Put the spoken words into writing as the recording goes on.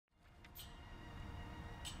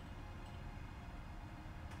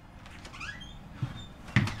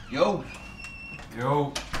Yo.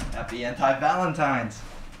 Yo. Happy Anti-Valentines.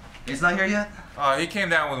 He's not here yet? He came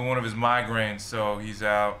down with one of his migraines, so he's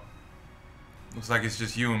out. Looks like it's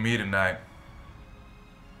just you and me tonight.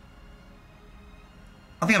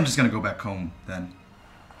 I think I'm just gonna go back home then.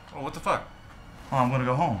 Oh, what the fuck? Oh, I'm gonna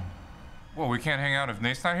go home. Well, we can't hang out if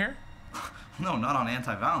Nate's not here? No, not on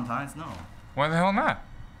Anti-Valentines, no. Why the hell not?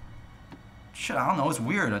 Shit, I don't know, it's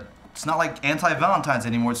weird. It's not like Anti-Valentines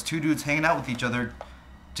anymore. It's two dudes hanging out with each other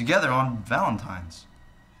together on Valentines.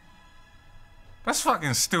 That's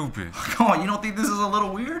fucking stupid. Come on, you don't think this is a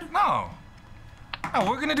little weird? No. No,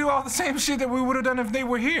 we're gonna do all the same shit that we would have done if they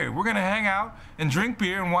were here. We're gonna hang out and drink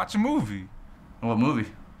beer and watch a movie. What movie?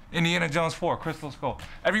 Indiana Jones 4, Crystal Skull.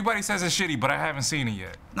 Everybody says it's shitty, but I haven't seen it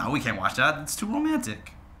yet. No, we can't watch that. It's too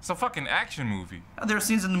romantic. It's a fucking action movie. There are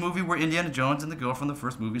scenes in the movie where Indiana Jones and the girl from the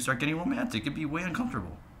first movie start getting romantic. It'd be way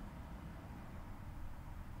uncomfortable.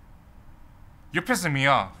 You're pissing me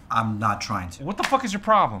off. I'm not trying to. What the fuck is your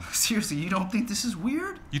problem? Seriously, you don't think this is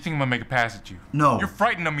weird? You think I'm gonna make a pass at you? No. You're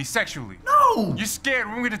frightened of me sexually. No! You're scared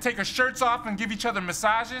we're gonna take our shirts off and give each other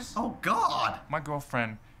massages? Oh, God. My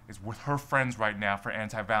girlfriend is with her friends right now for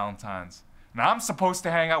Anti-Valentines. Now I'm supposed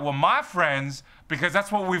to hang out with my friends because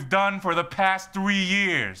that's what we've done for the past 3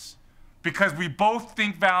 years. Because we both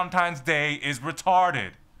think Valentine's Day is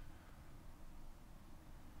retarded.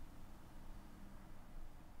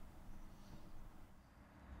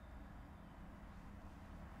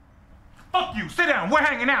 Fuck you, sit down, we're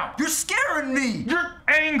hanging out. You're scaring me. You're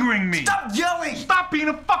angering me. Stop yelling. Stop being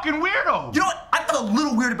a fucking weirdo. You know what? I felt a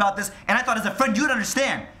little weird about this, and I thought as a friend you'd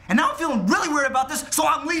understand. And now I'm feeling really weird about this, so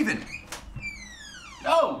I'm leaving.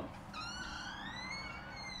 No!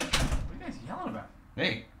 What are you guys yelling about?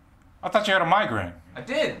 Hey. I thought you had a migraine. I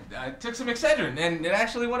did. I took some Excedrin, and it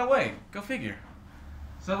actually went away. Go figure.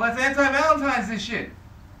 So let's Anti-Valentines this shit.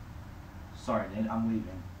 Sorry, Nate, I'm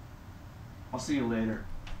leaving. I'll see you later.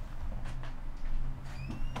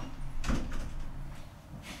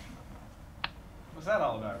 What's that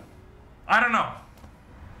all about? I don't know.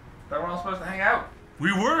 Thought we're all supposed to hang out.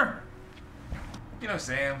 We were. You know,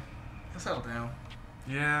 Sam, let's settle down.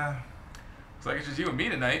 Yeah. Looks like it's just you and me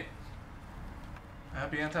tonight.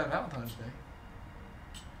 Happy Anti-Valentine's Day.